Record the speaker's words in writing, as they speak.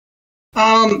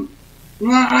Well,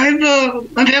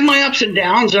 I've had my ups and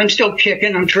downs. I'm still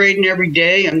kicking. I'm trading every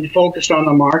day. I'm focused on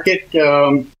the market.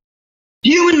 Do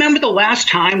you remember the last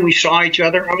time we saw each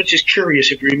other? I was just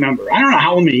curious if you remember. I don't know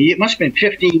how many. It must have been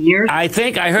 15 years. I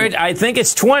think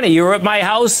it's 20. You were at my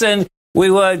house and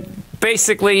we were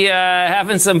basically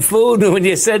having some food when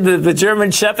you said the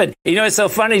German Shepherd. You know, it's so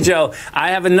funny, Joe.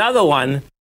 I have another one.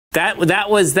 That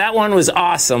one was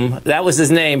Awesome. That was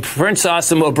his name, Prince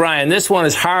Awesome O'Brien. This one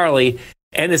is Harley.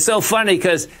 And it's so funny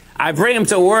because I bring him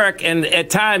to work and at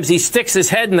times he sticks his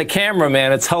head in the camera,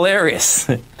 man. It's hilarious.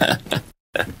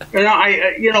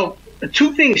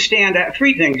 Two things stand out.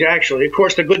 Three things, actually. Of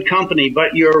course, the good company,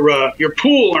 but your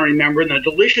pool, I remember, and the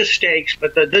delicious steaks.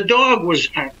 But the dog was,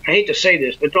 I hate to say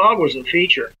this, the dog was the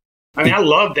feature. I mean, I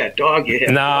love that dog you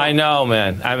had. No, I know,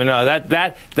 man. I mean, no,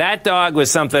 that dog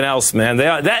was something else, man.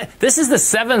 This is the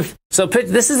seventh. So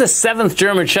this is the seventh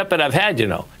German Shepherd I've had, you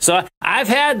know. So I've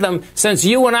had them since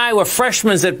you and I were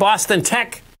freshmen at Boston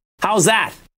Tech. How's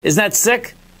that? Isn't that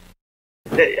sick?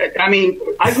 I mean,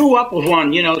 I grew up with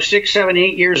one, 6, 7,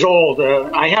 8 years old.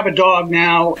 I have a dog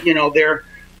now. They're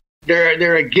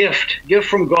a gift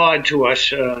from God to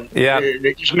us.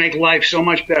 They just make life so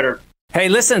much better. Hey,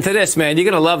 listen to this, man. You're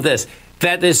going to love this.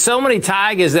 That there's so many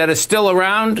tigers that are still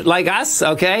around like us,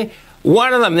 okay?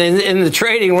 One of them in the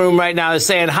trading room right now is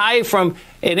saying hi from,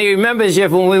 and he remembers you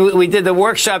when we did the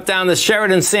workshop down the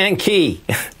Sheridan Sand Key.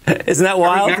 Isn't that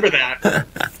wild? I remember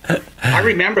that. I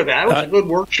remember that. It was a good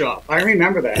workshop. I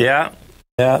remember that. Yeah.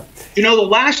 Yeah. The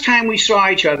last time we saw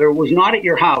each other was not at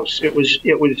your house. It was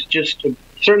just a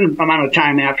certain amount of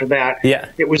time after that. Yeah.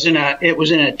 It was in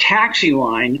a taxi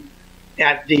line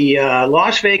at the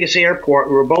Las Vegas airport.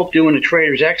 We were both doing a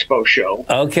Traders Expo show.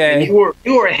 Okay. And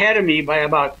you were ahead of me by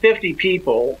about 50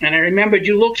 people, and I remembered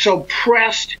you looked so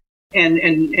pressed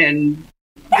and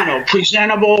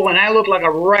presentable, and I looked like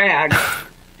a rag.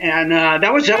 And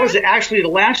that was actually the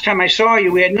last time I saw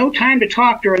you. We had no time to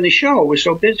talk during the show. It was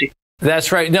so busy.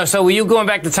 That's right. No, so were you going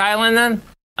back to Thailand then?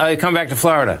 Oh, you come back to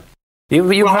Florida?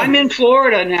 I'm in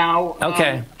Florida now.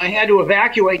 Okay. I had to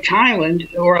evacuate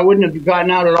Thailand, or I wouldn't have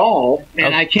gotten out at all.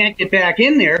 And I can't get back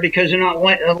in there because they're not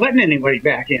letting anybody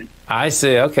back in. I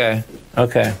see. Okay.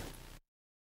 Okay.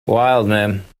 Wild,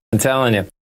 man. I'm telling you.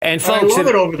 And folks, I love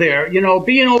it over there.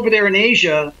 Being over there in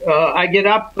Asia, I get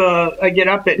up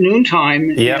at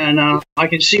noontime, and I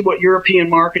can see what European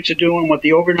markets are doing, what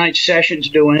the overnight session's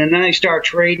doing, and then I start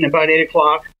trading about 8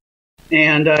 o'clock,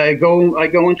 and I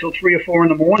go until 3 or 4 in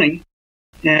the morning.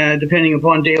 Depending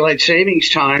upon daylight savings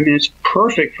time, and it's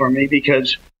perfect for me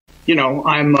because,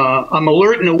 I'm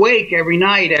alert and awake every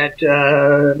night at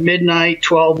midnight,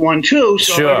 12, 1, 2.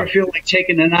 So if I ever feel like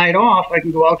taking the night off, I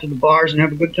can go out to the bars and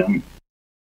have a good time.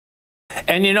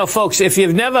 And folks, if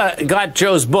you've never got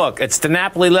Joe's book, it's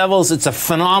DiNapoli Levels. It's a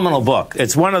phenomenal book.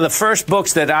 It's one of the first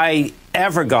books that I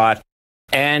ever got,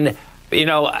 and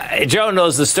Joe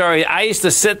knows the story. I used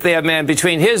to sit there, man,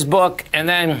 between his book and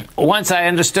then once I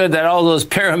understood that all those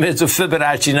pyramids of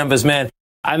Fibonacci numbers, man,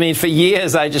 I mean, for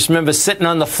years, I just remember sitting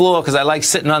on the floor because I like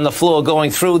sitting on the floor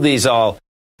going through these all.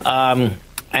 You double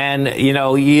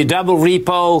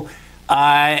repo.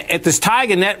 At this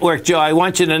Tiger Network, Joe, I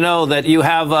want you to know that you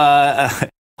have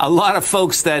a lot of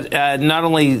folks that not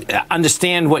only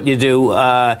understand what you do,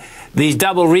 these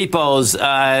double repos,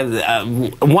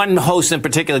 one host in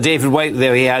particular, David White,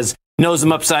 there knows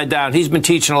them upside down. He's been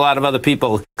teaching a lot of other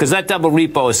people because that double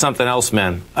repo is something else,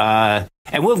 man.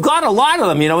 And we've got a lot of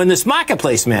them, in this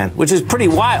marketplace, man, which is pretty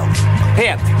wild.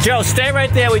 Here, Joe, stay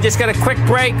right there. We just got a quick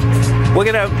break.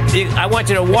 I want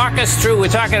you to walk us through. We're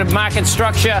talking about market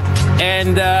structure,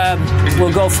 and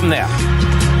we'll go from there.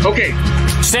 Okay.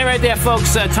 Stay right there,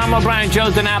 folks. Tom O'Brien, Joe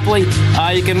DiNapoli.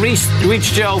 You can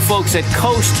reach Joe, folks, at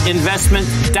Coast Investment.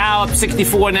 Dow up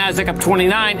 64, NASDAQ up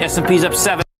 29, S&P's up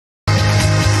 7.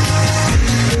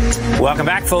 Welcome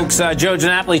back, folks. Joe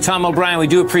DiNapoli, Tom O'Brien. We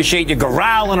do appreciate you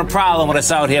growling and prowling with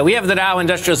us out here. We have the Dow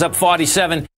Industrials up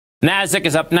 47. NASDAQ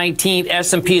is up 19.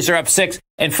 S&Ps are up 6.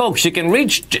 And, folks, you can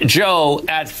reach Joe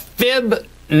at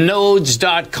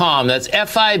fibnodes.com. That's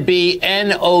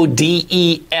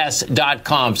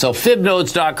FIBNODES.com. So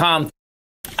fibnodes.com.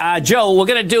 Joe, what we're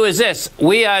going to do is this.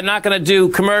 We are not going to do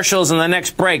commercials in the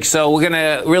next break, so we're going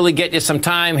to really get you some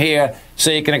time here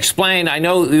so you can explain. I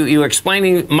know you were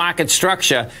explaining market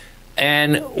structure,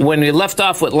 and when we left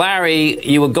off with Larry,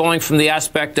 you were going from the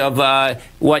aspect of a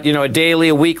daily,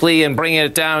 a weekly, and bringing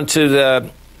it down to the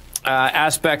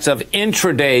aspects of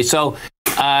intraday. So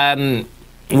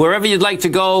wherever you'd like to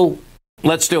go,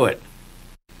 let's do it.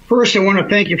 First, I want to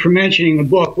thank you for mentioning the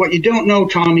book. What you don't know,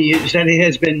 Tommy, is that it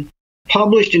has been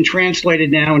published and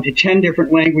translated now into 10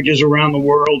 different languages around the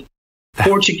world.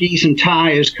 Portuguese and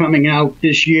Thai is coming out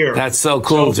this year. That's so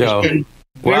cool, Joe. It's been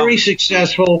very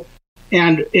successful.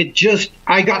 And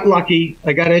I got lucky.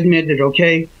 I got to admit it,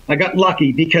 okay? I got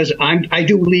lucky because I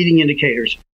do leading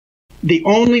indicators. The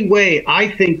only way I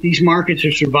think these markets are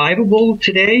survivable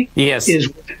today is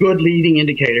with good leading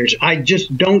indicators. I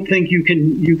just don't think you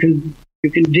can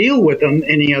deal with them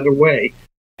any other way.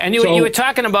 And you were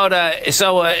talking about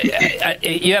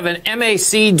you have an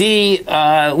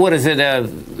MACD. What is it?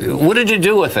 What did you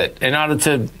do with it in order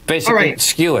to basically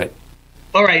skew it?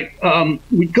 All right,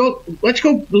 let's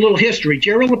go a little history.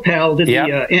 Gerald Appel did the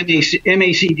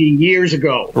MACD years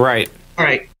ago. Right. All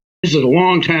right. This is a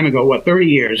long time ago, 30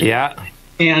 years? Yeah.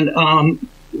 And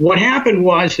what happened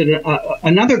was that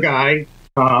another guy,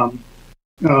 who's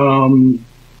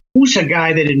the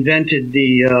guy that invented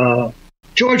the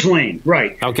George Lane?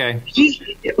 Right. Okay.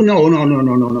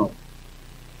 No.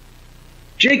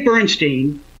 Jake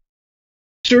Bernstein.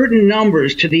 Certain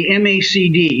numbers to the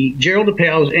MACD, Gerald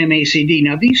Appel's MACD.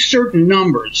 Now, these certain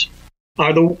numbers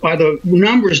are the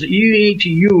numbers that you need to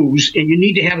use, and you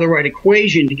need to have the right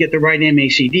equation to get the right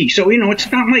MACD. So,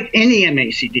 it's not like any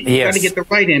MACD. You got to get the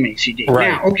right MACD. Right.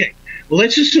 Now, okay, well,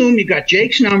 let's assume you got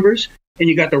Jake's numbers and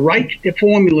you got the right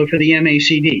formula for the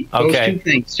MACD. Those two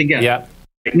things together. Yeah.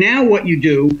 Now, what you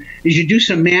do is you do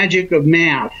some magic of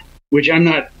math, which I'm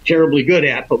not terribly good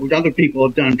at, but what other people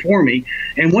have done for me.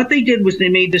 And what they did was they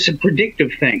made this a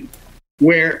predictive thing,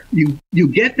 where you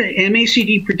get the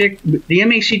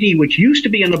MACD, which used to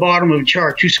be on the bottom of a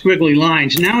chart, two squiggly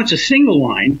lines. Now it's a single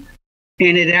line,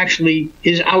 and it actually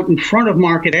is out in front of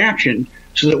market action,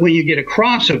 so that when you get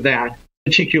across of that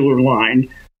particular line,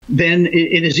 then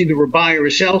it is either a buy or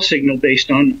a sell signal based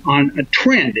on a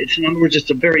trend. In other words,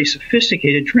 it's a very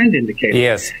sophisticated trend indicator.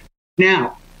 Yes.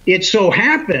 Now, it so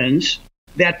happens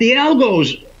that the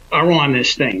algos are on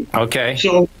this thing. Okay.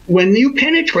 So when you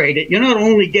penetrate it, you're not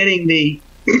only getting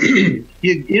an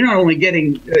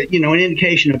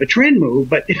indication of a trend move,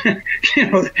 but the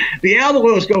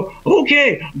algos go,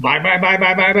 okay, buy,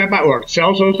 or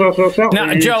sell. Now,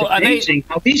 and Joe, it's amazing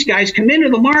how these guys come into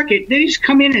the market. They just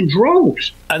come in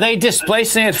droves. Are they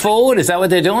displacing it forward? Is that what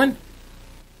they're doing?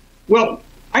 Well,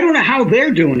 I don't know how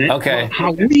they're doing it. Okay.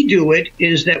 How we do it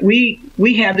is that we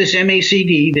have this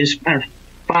MACD, this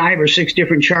 5 or 6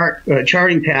 different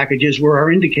charting packages where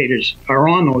our indicators are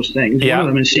on those things. Yeah. One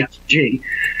of them is CG.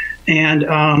 And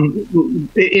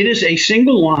it is a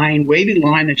single line, wavy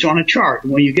line that's on a chart.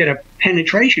 When you get a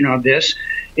penetration of this,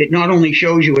 it not only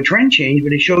shows you a trend change,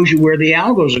 but it shows you where the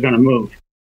algos are going to move.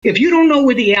 If you don't know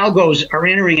where the algos are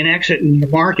entering and exiting the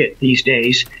market these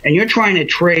days, and you're trying to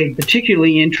trade,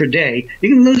 particularly intraday, you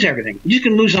can lose everything. You just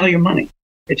can lose all your money.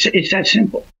 It's that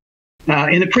simple.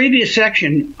 In the previous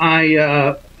section,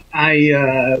 I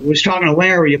was talking to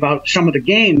Larry about some of the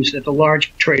games that the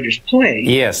large traders play.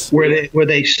 Yes. Where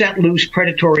they set loose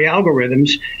predatory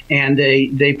algorithms and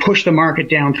they push the market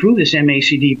down through this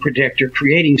MACD predictor,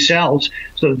 creating sells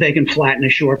so that they can flatten a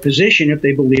short position if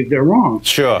they believe they're wrong.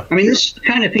 Sure. I mean, this is the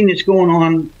kind of thing that's going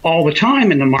on all the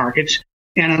time in the markets.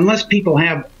 And unless people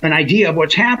have an idea of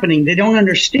what's happening, they don't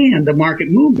understand the market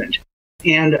movement.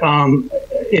 And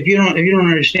if you don't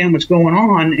understand what's going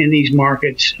on in these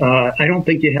markets, I don't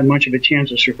think you have much of a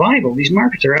chance of survival. These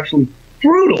markets are absolutely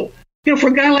brutal. For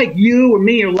a guy like you or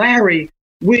me or Larry,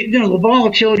 the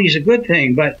volatility is a good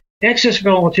thing, but excess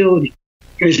volatility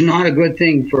is not a good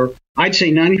thing for, I'd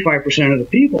say, 95% of the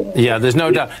people. Yeah, there's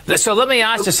no doubt. So let me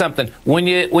ask you something. When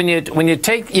you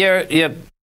take your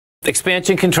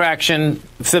expansion contraction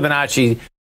Fibonacci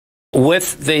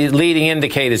with the leading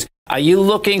indicators, are you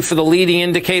looking for the leading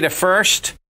indicator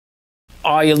first,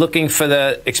 or are you looking for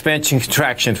the expansion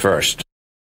contraction first?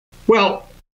 Well,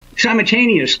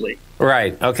 simultaneously.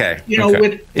 Right. Okay.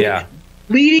 With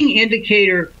leading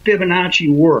indicator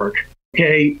Fibonacci work,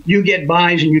 okay, you get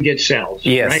buys and you get sells.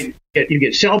 Yes. Right? You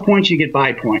get sell points, you get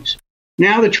buy points.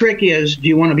 Now the trick is, do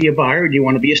you want to be a buyer or do you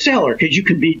want to be a seller? Because you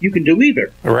can do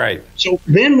either. Right. So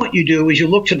then what you do is you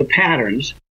look to the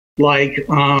patterns, like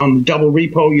double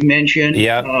repo you mentioned,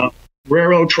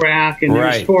 railroad track, and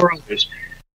there's 4 others.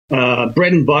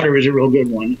 Bread and butter is a real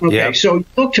good one. Okay, so you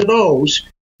look to those,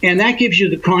 and that gives you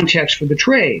the context for the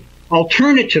trade.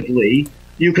 Alternatively,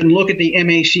 you can look at the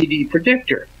MACD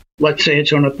predictor. Let's say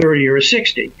it's on a 30 or a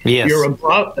 60. Yes. You're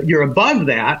above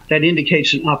that. That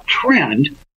indicates an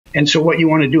uptrend. And so what you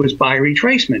want to do is buy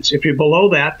retracements. If you're below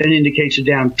that, that indicates a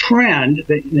downtrend.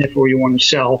 Therefore, you want to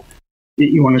sell.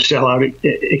 You want to sell out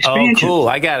expansion. Oh, cool.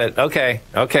 I got it. Okay,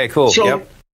 cool. So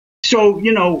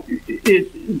you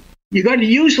got to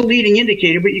use the leading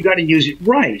indicator, but you got to use it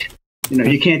right.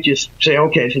 You can't just say,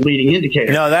 okay, it's a leading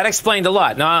indicator. No, that explained a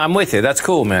lot. No, I'm with you. That's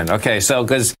cool, man. Okay, so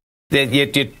because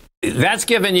That's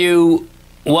giving you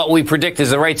what we predict is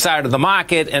the right side of the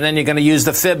market, and then you're going to use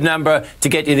the fib number to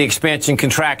get you the expansion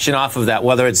contraction off of that,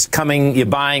 whether it's coming, you're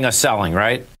buying or selling,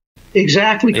 right?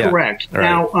 Exactly correct. Right.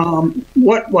 Now,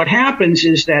 what happens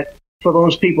is that for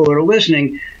those people that are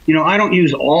listening, I don't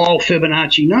use all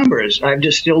Fibonacci numbers. I've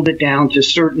distilled it down to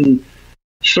certain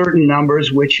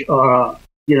numbers, which I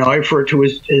refer to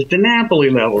as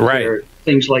DiNapoli levels. Right.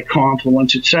 Things like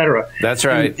confluence, etc. That's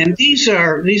right. And these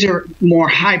are more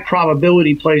high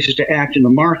probability places to act in the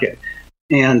market.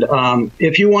 And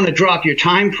if you want to drop your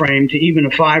time frame to even a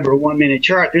 5 or 1 minute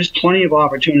chart, there's plenty of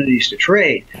opportunities to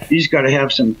trade. You just got to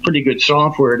have some pretty good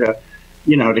software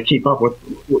to keep up with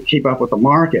the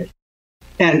market.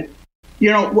 And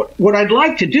what I'd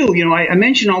like to do, I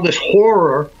mentioned all this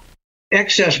horror,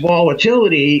 excess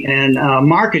volatility, and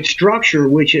market structure,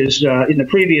 which is in the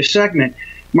previous segment.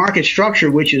 Market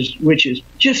structure, which is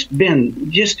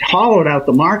just hollowed out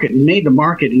the market and made the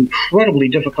market incredibly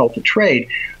difficult to trade.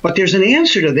 But there's an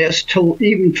answer to this,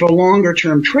 even for longer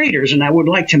term traders, and I would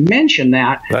like to mention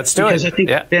that. Let's do it. Because I think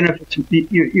benefits,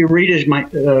 your readers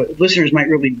listeners might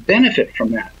really benefit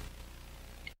from that.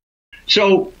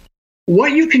 So,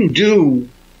 what you can do,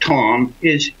 Tom,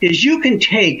 is you can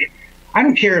take. I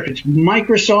don't care if it's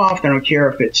Microsoft. I don't care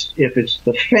if it's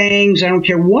the FANGs. I don't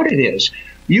care what it is.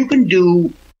 You can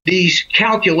do these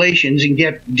calculations and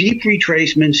get deep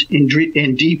retracements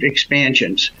and deep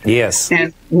expansions. Yes.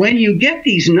 And when you get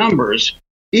these numbers,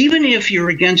 even if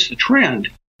you're against the trend,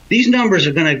 these numbers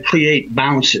are going to create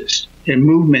bounces and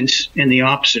movements in the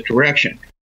opposite direction.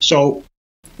 So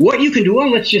what you can do,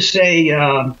 let's just say,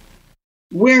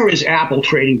 where is Apple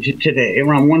trading today?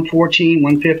 Around 114,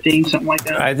 115, something like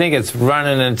that? I think it's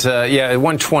running into,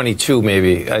 122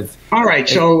 maybe. All right,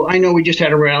 so I know we just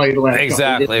had a rally the last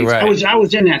Exactly, right. I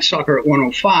was in that sucker at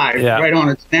 105, right on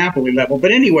its Napoli level.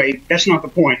 But anyway, that's not the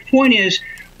point. The point is,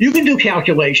 you can do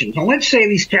calculations. Now, let's say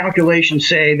these calculations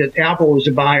say that Apple is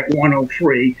to buy at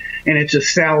 103 and it's a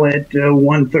sell at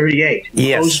 138.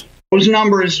 Yes. Those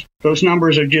numbers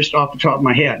are just off the top of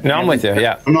my head. No, I'm with you,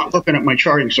 yeah. I'm not looking at my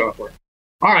charting software.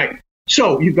 All right,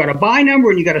 so you've got a buy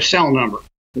number and you've got a sell number.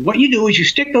 What you do is you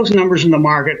stick those numbers in the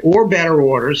market or better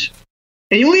orders,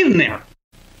 and you leave them there.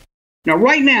 Now,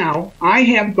 right now, I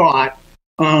have got,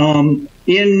 in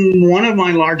one of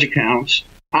my large accounts,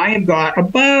 I have got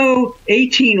about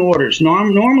 18 orders.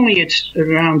 Normally, it's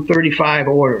around 35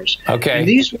 orders. Okay. And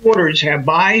these orders have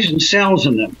buys and sells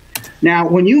in them. Now,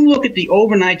 when you look at the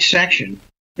overnight session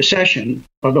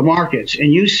of the markets,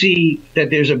 and you see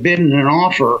that there's a bid and an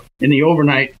offer in the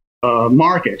overnight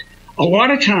market, a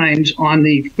lot of times on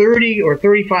the 30 or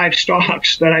 35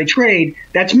 stocks that I trade,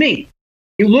 that's me.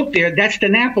 You look there, that's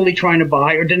DiNapoli trying to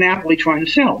buy or DiNapoli trying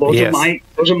to sell. Those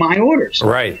are my orders.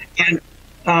 Right. And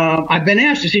I've been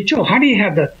asked, I said, Joe, how do you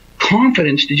have the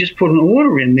confidence to just put an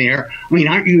order in there? I mean,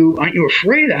 aren't you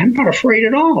afraid? I'm not afraid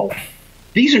at all.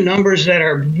 These are numbers that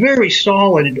are very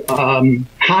solid,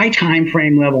 high time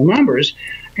frame level numbers.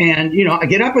 And, I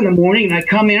get up in the morning and I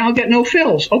come in, I'll get no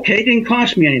fills. Okay, it didn't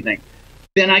cost me anything.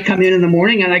 Then I come in the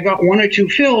morning and I got 1 or 2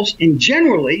 fills. And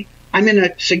generally, I'm in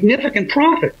a significant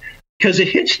profit because it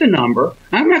hits the number.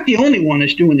 I'm not the only one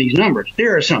that's doing these numbers.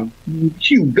 There are some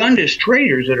humongous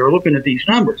traders that are looking at these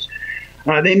numbers.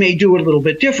 They may do it a little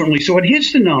bit differently. So it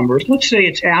hits the numbers. Let's say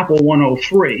it's Apple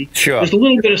 103. Sure. There's a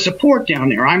little bit of support down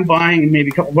there. I'm buying, and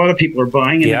maybe a couple of other people are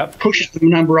buying, and it pushes the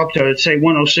number up to, say,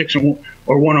 106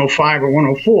 or 105 or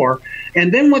 104.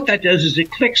 And then what that does is it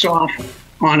clicks off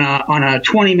on a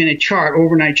 20-minute chart,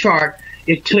 overnight chart.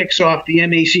 It clicks off the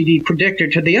MACD predictor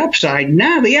to the upside.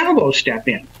 Now the algos step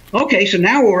in. Okay, so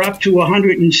now we're up to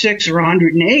 106 or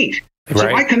 108. Right. So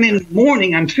I come in the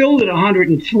morning, I'm filled at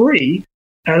 103.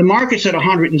 The market's at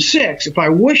 106. If I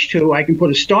wish to, I can put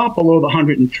a stop below the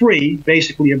 103,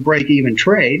 basically a break-even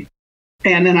trade,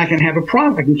 and then I can have a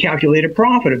profit. I can calculate a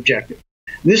profit objective.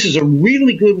 This is a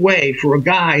really good way for a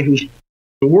guy who's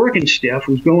working stiff,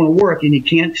 who's going to work, and you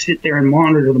can't sit there and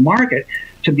monitor the market,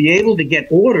 to be able to get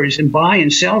orders and buy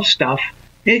and sell stuff.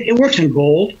 It works in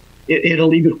gold.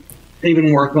 It'll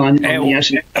even work on the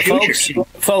S&P futures.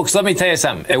 Folks, let me tell you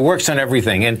something. It works on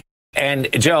everything.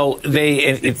 And Joe,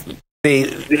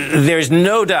 there's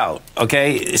no doubt,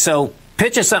 okay? So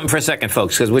picture something for a second,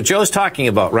 folks, because what Joe's talking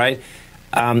about, right,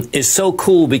 is so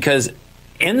cool because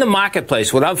in the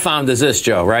marketplace, what I've found is this,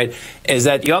 Joe, right, is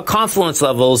that your confluence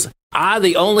levels are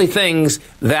the only things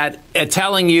that are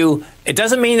telling you, it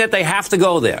doesn't mean that they have to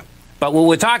go there. But what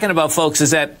we're talking about, folks,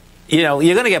 is that, you're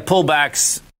going to get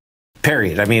pullbacks,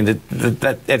 period. I mean,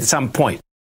 at some point.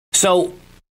 So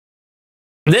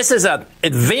this is an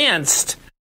advanced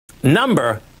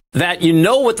number that you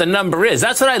know what the number is.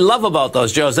 That's what I love about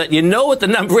those, Joe, is that you know what the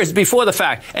number is before the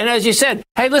fact. And as you said,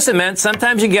 hey, listen, man,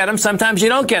 sometimes you get them, sometimes you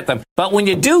don't get them. But when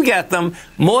you do get them,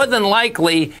 more than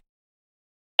likely,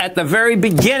 at the very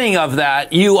beginning of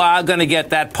that, you are going to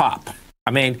get that pop.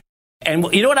 I mean, and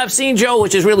you know what I've seen, Joe,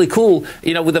 which is really cool?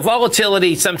 You know, with the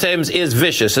volatility sometimes is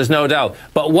vicious, there's no doubt.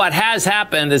 But what has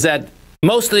happened is that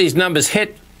most of these numbers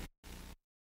hit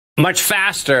much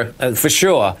faster, for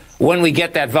sure, when we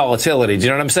get that volatility. Do you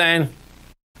know what I'm saying?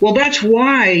 Well, that's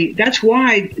why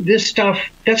this stuff,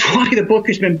 that's why the book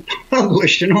has been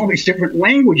published in all these different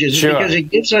languages, sure. Because it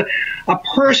gives a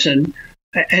person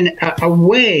a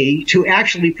way to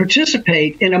actually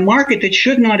participate in a market that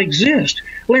should not exist.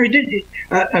 Larry,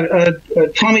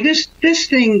 Tommy, this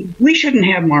thing, we shouldn't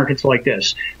have markets like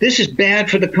this. This is bad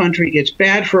for the country. It's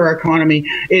bad for our economy.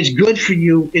 It's good for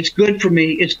you. It's good for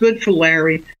me. It's good for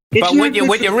Larry. But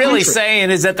what you're really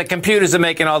saying is that the computers are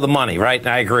making all the money, right?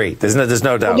 I agree. There's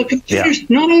no doubt. Well, the computers,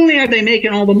 not only are they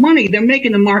making all the money, they're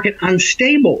making the market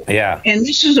unstable. Yeah. And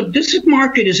this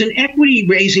market is an equity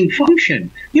raising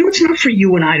function. You know, it's not for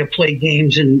you and I to play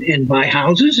games and buy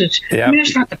houses. I mean,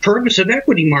 that's not the purpose of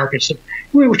equity markets.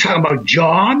 We're talking about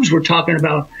jobs. We're talking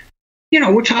about,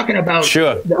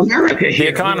 sure. America here. The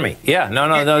economy. Yeah. No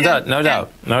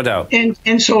doubt.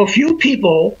 And so a few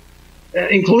people,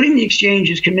 including the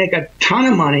exchanges, can make a ton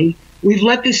of money. We've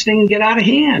let this thing get out of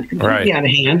hand, completely out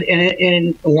of hand,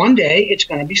 and one day it's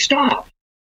going to be stopped.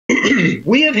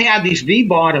 We have had these V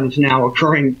bottoms now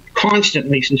occurring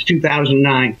constantly since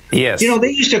 2009. Yes. You know,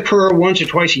 they used to occur once or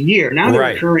twice a year. Now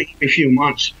they're occurring every few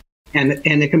months, and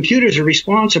the computers are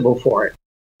responsible for it.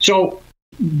 So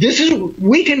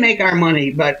we can make our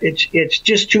money, but it's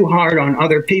just too hard on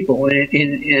other people,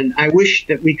 and I wish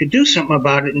that we could do something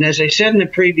about it. And as I said in the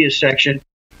previous section,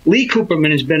 Lee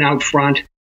Cooperman has been out front,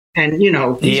 and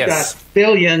he's got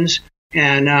billions,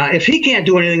 and if he can't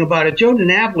do anything about it, Joe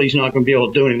DiNapoli's not going to be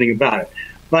able to do anything about it.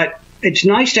 But it's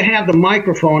nice to have the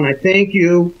microphone. I thank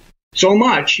you so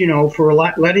much, for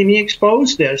letting me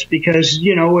expose this, because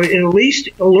it at least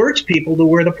alerts people to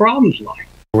where the problems lie.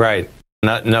 Right.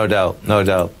 No doubt.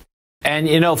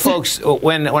 And, folks,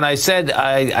 when I said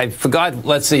I forgot,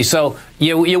 let's see. So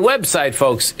your website,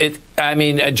 folks,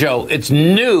 Joe, it's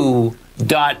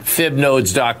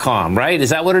new.fibnodes.com, right? Is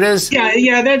that what it is?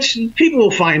 Yeah, that's, people will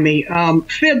find me.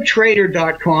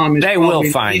 Fibtrader.com is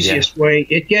probably the easiest way.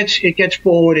 It gets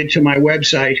forwarded to my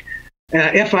website,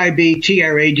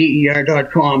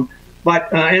 FIBTRADER.com.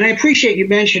 But and I appreciate you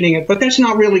mentioning it, but that's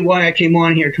not really why I came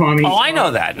on here, Tommy. Oh, I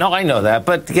know that. No, I know that.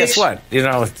 But guess what?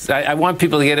 I want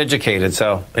people to get educated.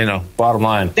 So, bottom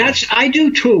line. I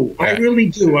do too. Yeah. I really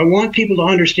do. I want people to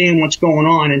understand what's going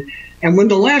on. And when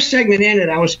the last segment ended,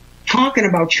 I was talking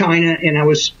about China, and I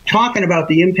was talking about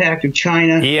the impact of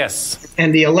China. Yes.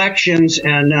 And the elections.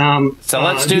 And so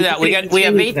let's do that. We have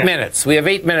 8 minutes. We have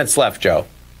 8 minutes left, Joe.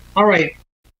 All right.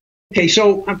 Okay,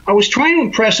 so I was trying to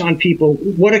impress on people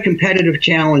what a competitive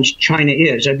challenge China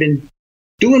is. I've been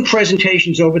doing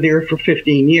presentations over there for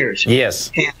 15 years.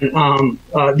 Yes. And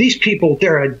these people,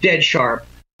 they're a dead sharp.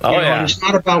 Yeah. It's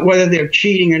not about whether they're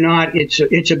cheating or not.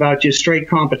 It's about just straight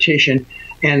competition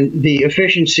and the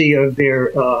efficiency of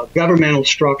their governmental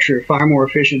structure, far more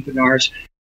efficient than ours.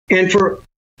 And for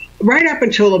right up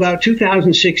until about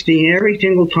 2016, every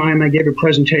single time I gave a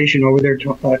presentation over there,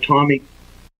 Tommy,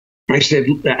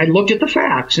 I looked at the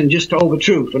facts and just told the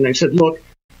truth. And I said, look,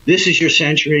 this is your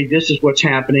century. This is what's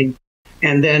happening.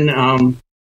 And then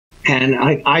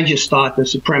I just thought the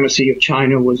supremacy of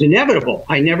China was inevitable.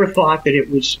 I never thought that it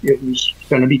was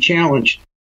going to be challenged.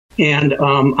 And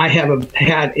I have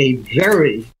had a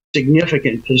very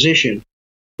significant position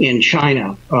in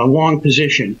China, a long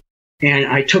position. And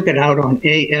I took it out on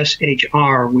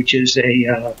ASHR, which is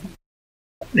an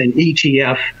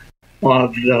ETF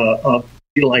of the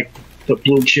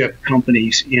blue chip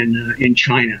companies in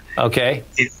China. Okay.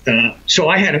 So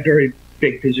I had a very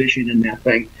big position in that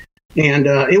thing, and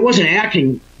it wasn't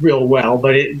acting real well,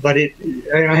 but I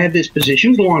had this position.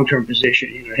 It was a long-term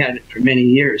position. I had it for many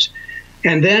years,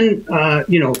 and then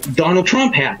Donald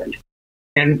Trump happened,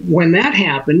 and when that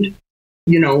happened,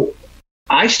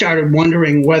 I started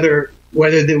wondering whether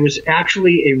there was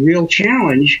actually a real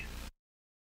challenge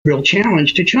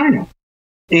to China.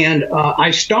 And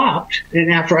I stopped, and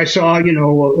after I saw,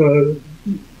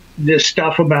 this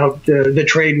stuff about the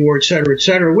trade war, et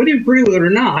cetera, whether you agree with it or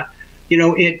not,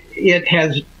 it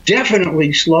has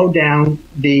definitely slowed down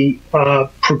the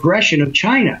progression of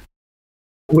China,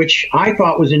 which I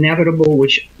thought was inevitable,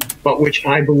 but which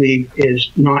I believe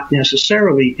is not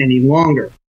necessarily any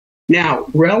longer. Now,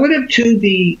 relative to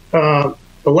the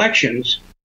elections,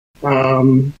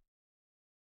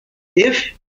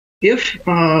 if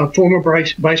former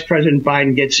Vice President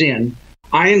Biden gets in,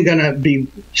 I am going to be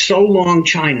so long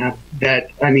China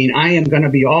that, I mean, I am going to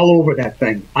be all over that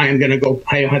thing. I am going to go,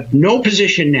 I have no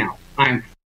position now. I'm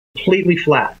completely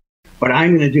flat, but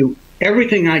I'm going to do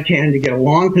everything I can to get a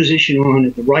long position on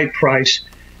at the right price.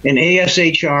 An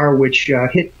ASHR, which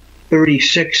hit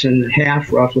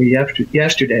 36.5 roughly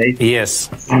yesterday. Yes.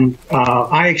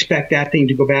 I expect that thing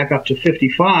to go back up to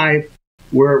 55,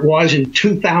 where it was in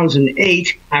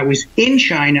 2008. I was in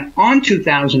China on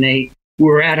 2008. We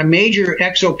were at a major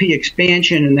XOP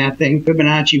expansion in that thing,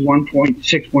 Fibonacci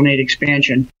 1.618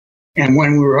 expansion. And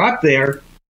when we were up there,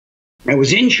 I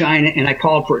was in China and I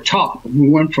called for a top. We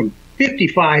went from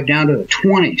 55 down to the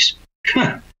 20s.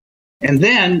 And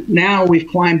then now we've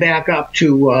climbed back up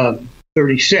to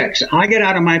 36. I get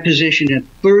out of my position at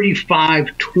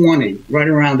 35.20, right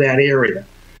around that area.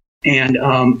 And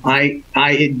I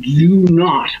do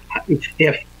not,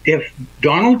 if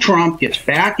Donald Trump gets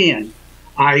back in,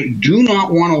 I do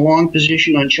not want a long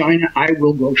position on China. I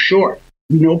will go short.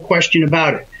 No question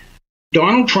about it.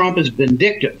 Donald Trump is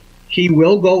vindictive. He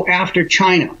will go after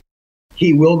China.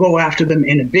 He will go after them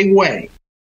in a big way.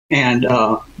 And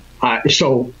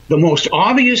so the most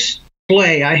obvious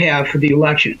play I have for the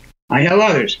election, I have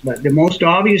others, but the most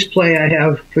obvious play I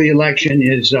have for the election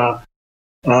is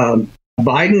Biden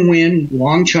win,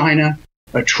 long China,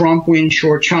 a Trump win,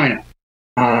 short China.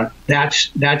 That's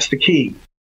the key.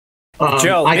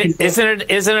 Joe, isn't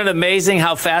it amazing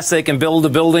how fast they can build a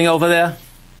building over there?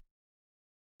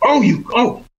 Are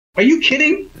you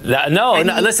kidding? No,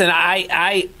 listen,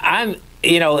 I'm,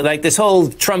 like this whole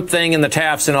Trump thing and the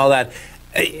tariffs and all that.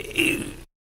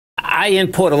 I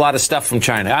import a lot of stuff from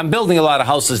China. I'm building a lot of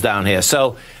houses down here.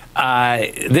 So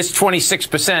this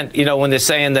 26%, when they're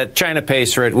saying that China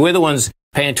pays for it, we're the ones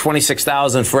paying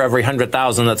 $26,000 for every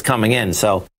 100,000 that's coming in.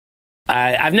 So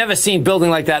I've never seen building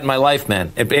like that in my life,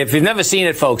 man. If you've never seen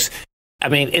it, folks, I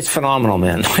mean, it's phenomenal,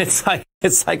 man. It's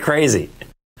like crazy.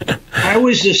 I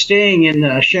was just staying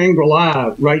in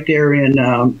Shangri-La right there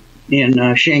in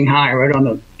Shanghai, right on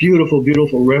the beautiful,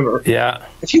 beautiful river. Yeah.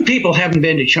 A few people haven't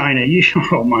been to China.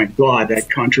 Oh my God, that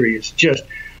country is just,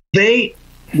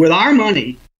 with our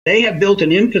money, they have built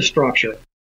an infrastructure.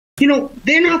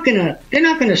 They're not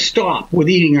gonna stop with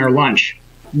eating our lunch.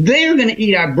 They're gonna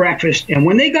eat our breakfast, and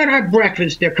when they got our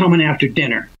breakfast, they're coming after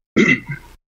dinner.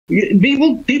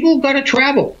 People got to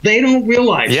travel. They don't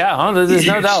realize. Yeah, there's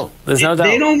no doubt. There's no doubt.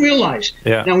 They don't realize.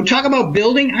 Yeah. Now, we talk about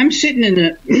building. I'm sitting in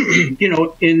the,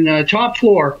 in the top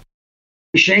floor,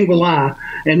 Shangri-La,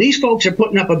 and these folks are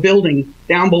putting up a building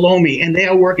down below me, and they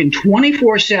are working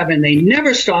 24/7. They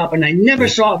never stop, and I never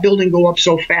saw a building go up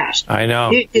so fast. I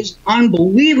know. It is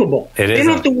unbelievable. They don't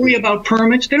have to worry about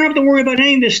permits. They don't have to worry about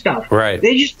any of this stuff. Right.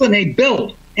 They just, when they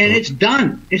build, and it's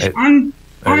done. It's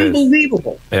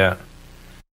unbelievable. Yeah.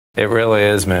 It really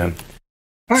is, man.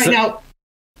 All right, now,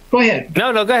 go ahead.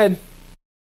 No, go ahead.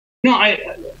 No,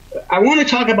 I want to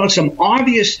talk about some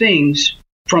obvious things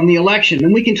from the election,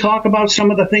 and we can talk about some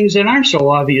of the things that aren't so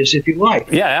obvious, if you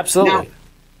like. Yeah, absolutely.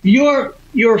 Now,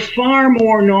 you're far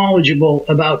more knowledgeable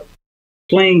about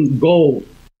playing gold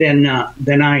than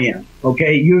I am.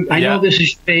 Okay, I know this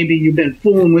is your baby. You've been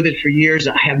fooling with it for years.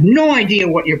 I have no idea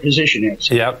what your position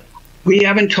is. Yep. We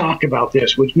haven't talked about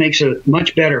this, which makes it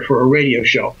much better for a radio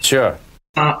show. Sure.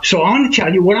 So I want to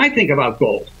tell you what I think about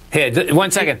gold. Hey, 1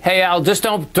 second. Hey, Al, just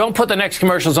don't put the next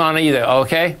commercials on either,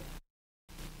 okay?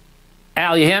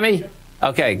 Al, you hear me?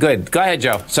 Okay, good. Go ahead,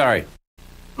 Joe. Sorry.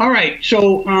 All right.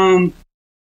 So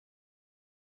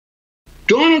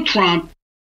Donald Trump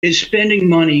is spending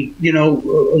money,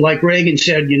 like Reagan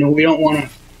said, we don't want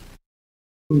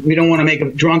to make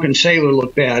a drunken sailor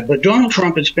look bad, but Donald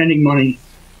Trump is spending money,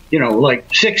 like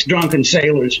 6 drunken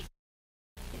sailors.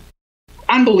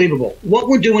 Unbelievable. What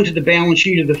we're doing to the balance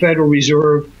sheet of the Federal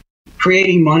Reserve,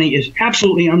 creating money, is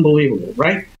absolutely unbelievable,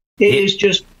 right? It is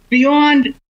just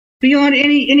beyond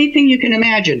anything you can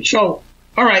imagine. So,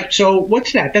 all right, so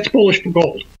what's that? That's bullish for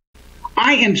gold.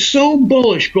 I am so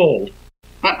bullish gold.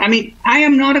 I mean, I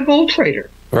am not a gold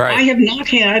trader. Right. I have not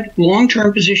had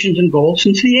long-term positions in gold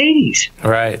since the 80s.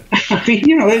 Right. I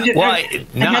mean,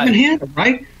 I haven't had them,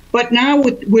 right? But now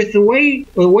with the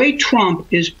way Trump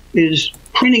is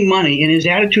printing money and his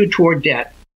attitude toward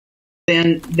debt,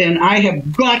 then I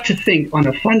have got to think on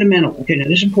a fundamental, okay, now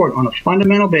this is important, on a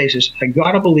fundamental basis, I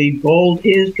got to believe gold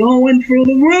is going through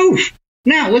the roof.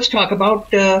 Now, let's talk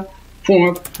about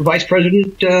former Vice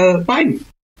President Biden.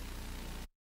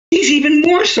 He's even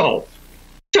more so.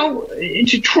 So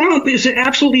Trump is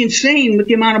absolutely insane with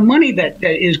the amount of money that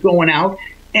is going out,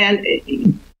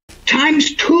 and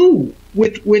times 2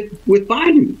 with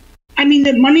Biden. I mean,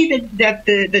 the money that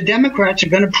the Democrats are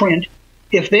going to print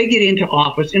if they get into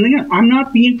office, and again, I'm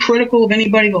not being critical of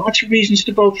anybody, lots of reasons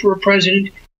to vote for a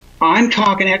president. I'm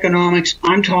talking economics,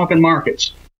 I'm talking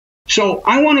markets. So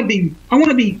I want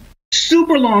to be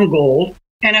super long gold,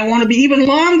 and I want to be even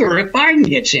longer if Biden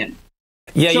gets in.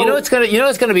 Yeah, so, it's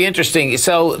gonna be interesting.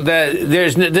 So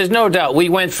there's no doubt we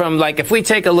went from, like, if we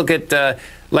take a look at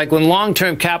like when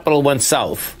long-term capital went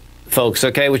south, folks,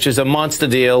 okay, which is a monster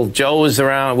deal. Joe was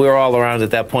around, we were all around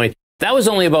at that point. That was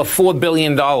only about $4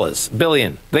 billion.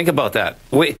 Think about that.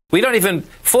 We don't even,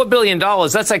 $4 billion,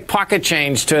 that's like pocket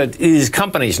change to these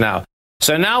companies now.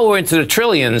 So now we're into the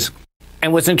trillions.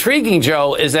 And what's intriguing,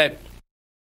 Joe, is that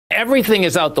everything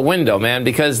is out the window, man,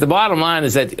 because the bottom line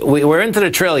is that we're into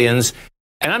the trillions.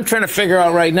 And I'm trying to figure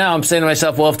out right now, I'm saying to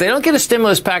myself, well, if they don't get a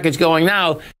stimulus package going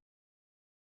now,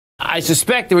 I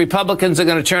suspect the Republicans are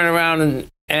going to turn around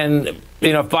and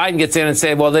if Biden gets in and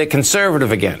say, well, they're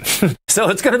conservative again. So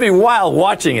it's going to be wild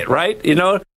watching it, right?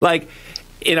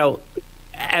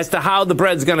 As to how the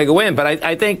bread's going to go in. But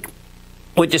I think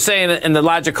what you're saying in the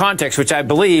larger context, which I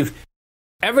believe,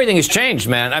 everything has changed,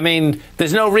 man. I mean,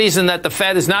 there's no reason that the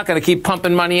Fed is not going to keep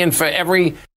pumping money in for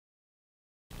every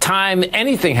time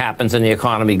anything happens in the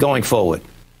economy going forward.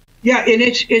 Yeah, and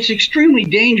it's extremely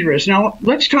dangerous. Now,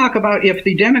 let's talk about if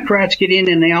the Democrats get in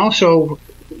and they also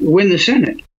win the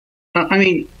Senate.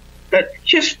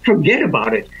 Just forget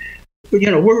about it.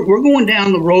 We're going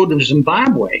down the road of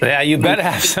Zimbabwe. Yeah, you better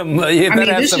have some.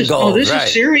 This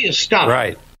is serious stuff.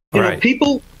 Right. If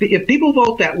people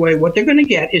vote that way, what they're going to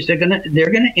get is they're going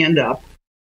to end up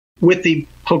with the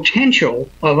potential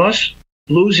of us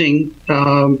losing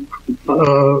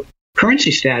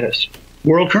currency status,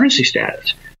 world currency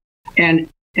status. And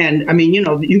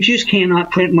you just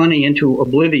cannot print money into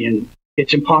oblivion.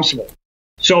 It's impossible.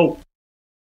 So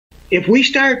if we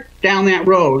start down that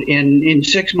road in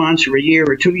 6 months or a year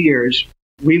or 2 years,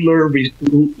 we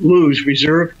lose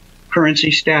reserve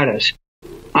currency status.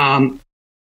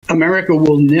 America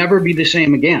will never be the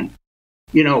same again.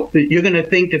 You're going to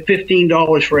think that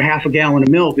 $15 for a half a gallon of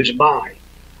milk is a buy,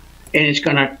 and it's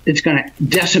going to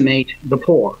decimate the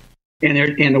poor.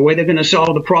 And the way they're going to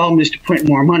solve the problem is to print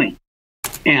more money.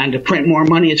 And to print more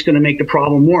money, it's going to make the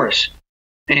problem worse.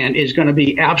 And it's going to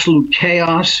be absolute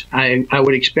chaos. I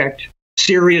would expect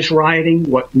serious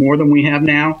rioting, more than we have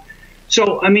now.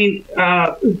 So,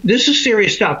 this is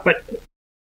serious stuff.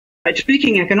 But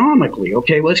speaking economically,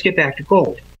 okay, let's get back to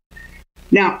gold.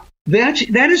 Now, that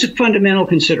is a fundamental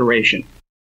consideration.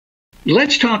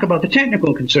 Let's talk about the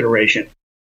technical consideration.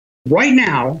 Right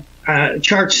now,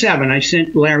 chart 7, I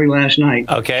sent Larry last night.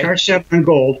 Okay. Chart 7 on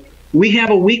gold. We have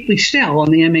a weekly sell on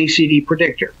the MACD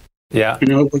predictor. Yeah.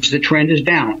 In other words, the trend is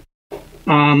down.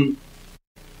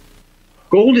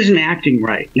 Gold isn't acting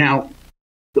right. Now,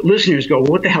 the listeners go,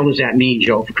 what the hell does that mean,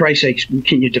 Joe? For Christ's sakes,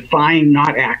 can you define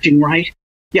not acting right?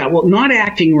 Yeah, well, not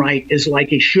acting right is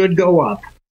like it should go up.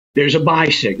 There's a buy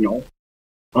signal,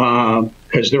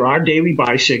 because there are daily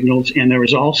buy signals, and there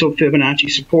is also Fibonacci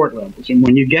support levels. And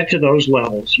when you get to those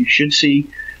levels, you should see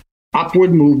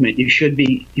upward movement. You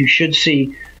should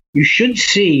see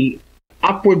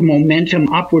upward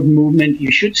momentum, upward movement.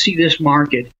 You should see this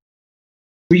market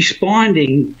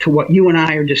responding to what you and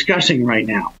I are discussing right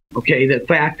now. Okay, the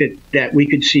fact that we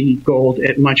could see gold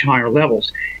at much higher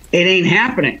levels. It ain't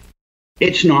happening.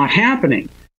 It's not happening.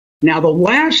 Now, the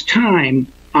last time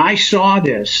I saw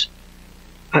this,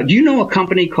 do you know a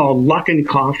company called Luck and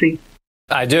Coffee?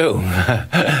 I do.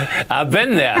 I've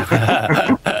been there.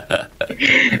 I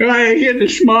hear the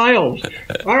smiles.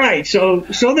 All right, so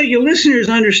that your listeners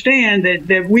understand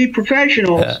that we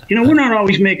professionals, we're not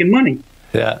always making money.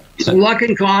 Yeah. So Luck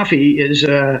and Coffee is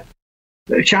the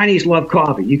Chinese love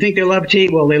coffee. You think they love tea?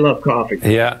 Well, they love coffee.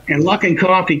 Yeah. And Luck and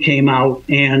Coffee came out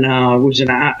and was an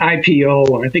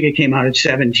IPO, and I think it came out at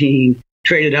 17,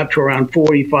 traded up to around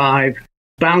 45.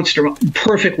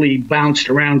 Perfectly bounced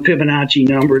around Fibonacci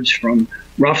numbers from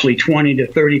roughly 20 to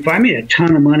 35. I made a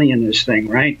ton of money in this thing,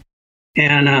 right?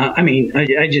 And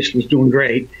I just was doing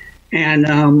great.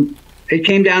 And it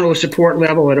came down to a support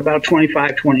level at about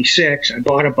 25, 26. I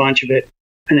bought a bunch of it,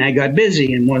 and I got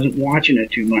busy and wasn't watching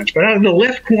it too much. But out of the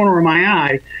left corner of my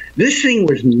eye, this thing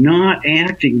was not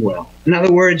acting well. In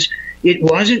other words, it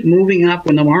wasn't moving up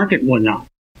when the market went up.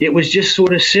 It was just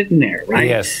sort of sitting there, right?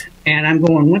 Yes. And I'm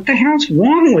going, what the hell's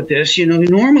wrong with this?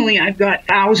 Normally I've got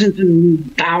thousands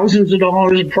and thousands of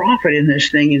dollars of profit in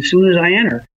this thing as soon as I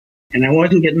enter. And I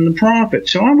wasn't getting the profit.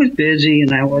 So I was busy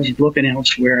and I was looking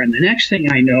elsewhere. And the next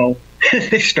thing I know,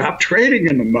 they stopped trading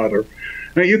in the mother.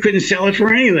 You couldn't sell it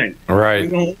for anything. Right. I'm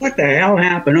going, what the hell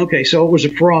happened? Okay, so it was a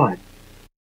fraud.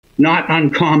 Not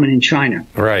uncommon in China.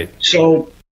 Right.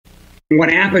 So what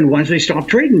happened was they stopped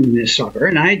trading this sucker,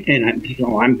 and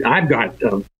I've got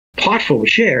a pot full of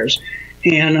shares,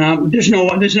 and there's no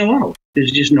out.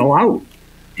 There's just no out,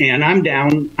 and I'm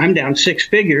down six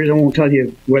figures. I won't tell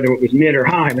you whether it was mid or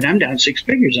high, but I'm down six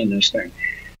figures on this thing.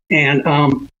 And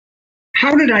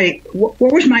how did what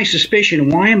was my suspicion?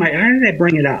 How did I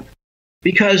bring it up?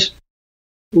 Because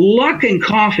Luck and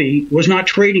Coffee was not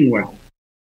trading well.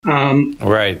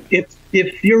 Right.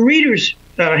 If your readers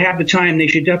have the time, they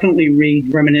should definitely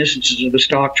read Reminiscences of a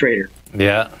Stock Trader.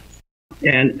 Yeah.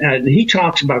 And he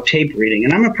talks about tape reading,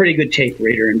 and I'm a pretty good tape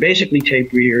reader. And basically,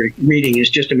 tape reading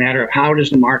is just a matter of how does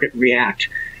the market react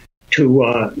to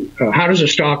how does a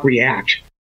stock react?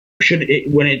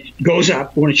 When it goes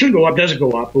up, when it should go up, does it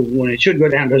go up? When it should go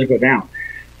down, does it go down?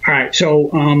 All right. So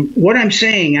what I'm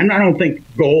saying, I don't think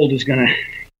gold is going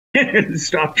to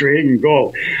stop trading in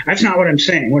gold. That's not what I'm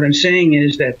saying. What I'm saying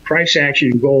is that price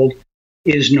action in gold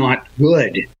is not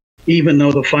good, even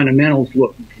though the fundamentals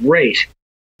look great.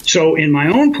 So in my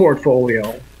own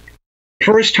portfolio,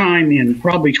 first time in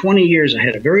probably 20 years, I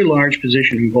had a very large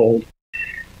position in gold.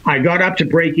 I got up to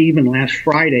break even last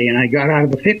Friday, and I got out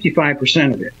of the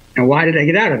 55% of it. Now, why did I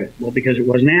get out of it? Well, because it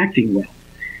wasn't acting well.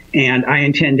 And I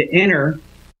intend to enter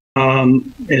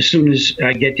as soon as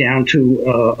I get down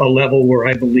to a level where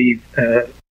I believe,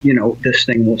 this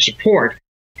thing will support.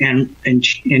 And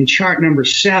in chart number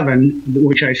 7,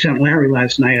 which I sent Larry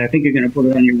last night, I think you're going to put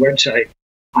it on your website,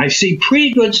 I see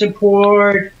pretty good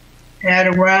support at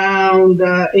around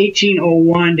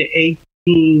 1801 to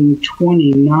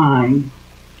 1829.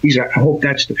 I hope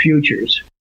that's the futures.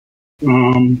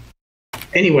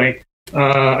 Anyway,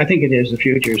 I think it is the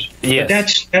futures. Yes.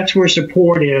 But that's where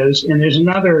support is, and there's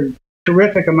another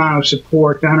terrific amount of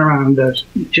support down around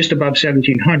just above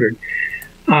 1700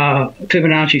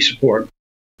 Fibonacci support.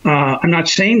 I'm not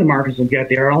saying the markets will get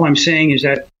there. All I'm saying is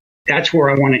that that's where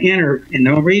I want to enter, and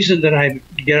the reason that I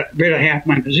get rid of half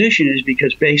my position is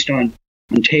because based on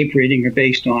tape reading or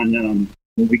based on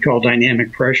what we call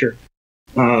dynamic pressure,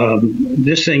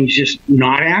 this thing's just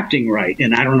not acting right,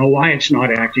 and I don't know why it's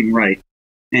not acting right.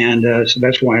 And so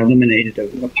that's why I eliminated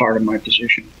a part of my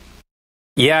position.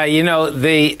 Yeah,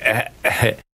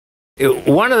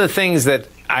 one of the things that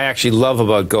I actually love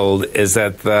about gold is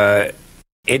that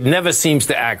it never seems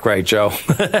to act right, Joe.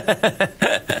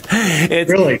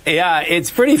 Really? Yeah, it's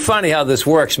pretty funny how this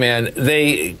works, man.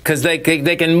 Because they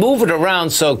can move it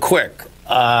around so quick.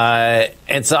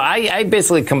 And so I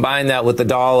basically combine that with the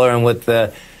dollar and with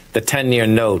the 10-year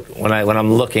note when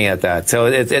I'm looking at that. So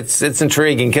it's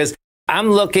intriguing because I'm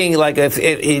looking like if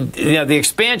the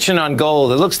expansion on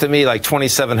gold, it looks to me like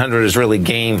 2,700 is really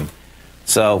game.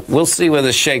 So we'll see where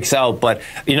this shakes out. But,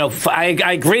 I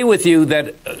agree with you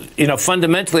that,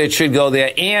 fundamentally it should go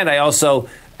there. And I also,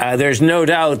 there's no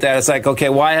doubt that it's like, okay,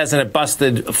 why hasn't it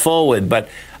busted forward? But,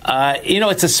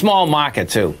 it's a small market,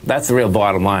 too. That's the real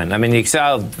bottom line. I mean, you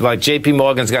saw like J.P.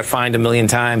 Morgan's got fined 1 million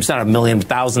times, not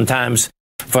 1,000,000 times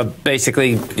for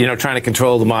basically, trying to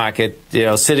control the market.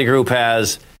 Citigroup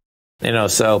has,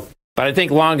 so. But I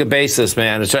think longer basis,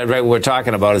 man, it's right what we're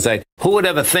talking about. Is like, who would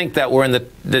ever think that we're in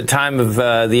the time of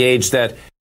the age that,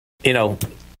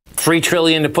 $3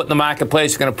 trillion to put in the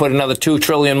marketplace, we're going to put another $2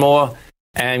 trillion more.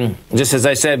 And just as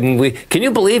I said, can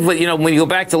you believe when you go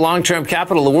back to long-term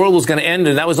capital, the world was going to end,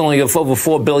 and that was only over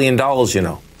 $4 billion.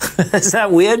 Is that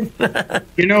weird?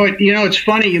 It's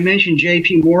funny you mentioned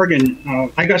J.P.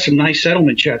 Morgan. I got some nice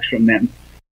settlement checks from them.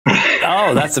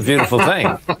 Oh, that's a beautiful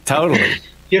thing. Totally.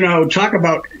 Talk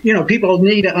about, people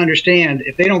need to understand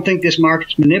if they don't think this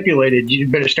market's manipulated, you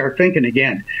better start thinking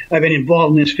again. I've been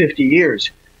involved in this 50 years.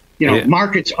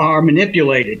 Markets are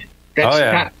manipulated.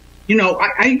 That's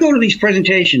I go to these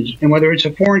presentations, and whether it's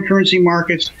a foreign currency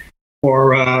markets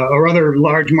or other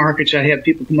large markets, I have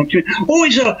people come up to me. Oh,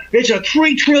 it's a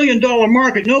 $3 trillion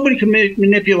market. Nobody can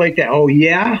manipulate that. Oh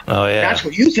yeah. That's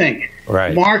what you think.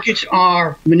 Right. Markets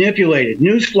are manipulated.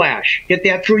 Newsflash. Get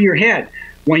that through your head.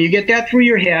 When you get that through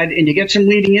your head and you get some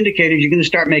leading indicators, you're going to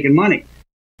start making money.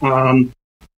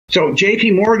 So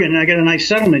J.P. Morgan, I got a nice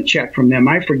settlement check from them.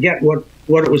 I forget what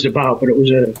it was about, but it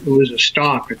was a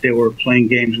stock that they were playing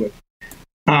games with.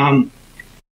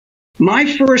 My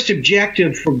first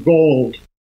objective for gold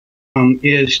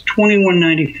is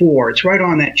 2194. It's right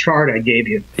on that chart I gave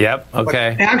you. Yep.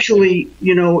 Okay. But actually,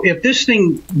 if this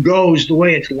thing goes the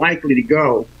way it's likely to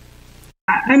go,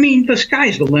 I mean, the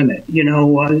sky's the limit.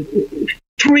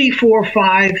 3, 4,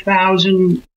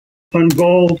 5,000 on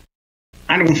gold.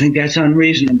 I don't think that's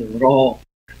unreasonable at all.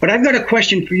 But I've got a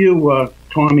question for you,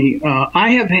 Tommy. I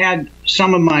have had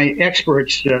some of my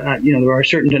experts, there are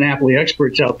certain DiNapoli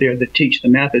experts out there that teach the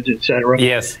methods, et cetera.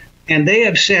 Yes. And they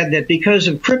have said that because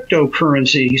of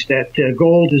cryptocurrencies, that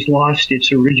gold has lost its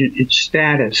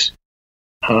status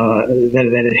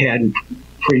that it had in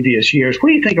previous years. What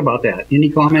do you think about that? Any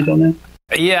comment on that?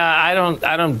 Yeah, I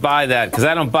don't buy that, because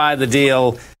I don't buy the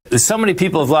deal. So many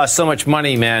people have lost so much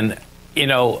money, man, you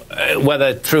know,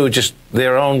 whether through just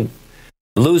their own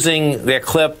losing their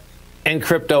clip in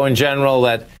crypto in general,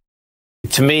 that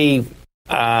to me,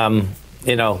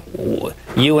 you know,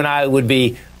 you and I would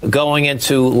be going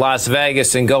into Las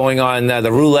Vegas and going on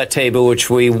the roulette table, which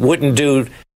we wouldn't do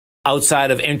outside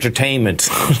of entertainment.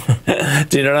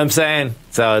 Do you know what I'm saying?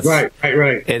 So it's right.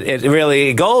 It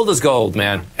really, gold is gold,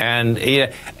 man. And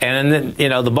then, you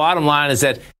know, the bottom line is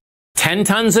that 10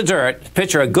 tons of dirt,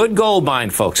 picture a good gold mine,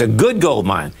 folks, a good gold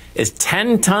mine is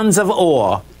 10 tons of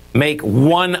ore make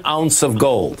 1 ounce of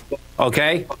gold.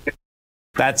 Okay?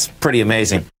 That's pretty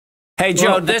amazing. Hey,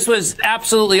 Joe, this was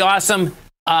absolutely awesome.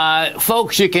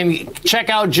 Folks, you can check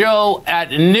out Joe at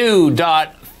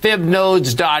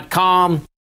new.fibnodes.com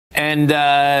and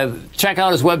check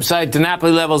out his website,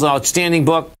 DiNapoli Levels, outstanding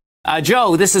book.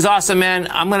 Joe, this is awesome, man.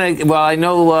 I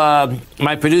know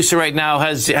my producer right now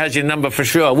has your number for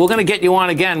sure. We're going to get you on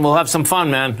again. We'll have some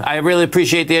fun, man. I really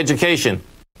appreciate the education.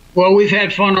 Well, we've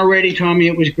had fun already, Tommy.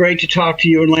 It was great to talk to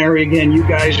you and Larry again. You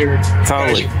guys are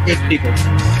totally good people.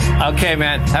 Okay,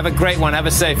 man. Have a great one. Have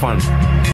a safe one.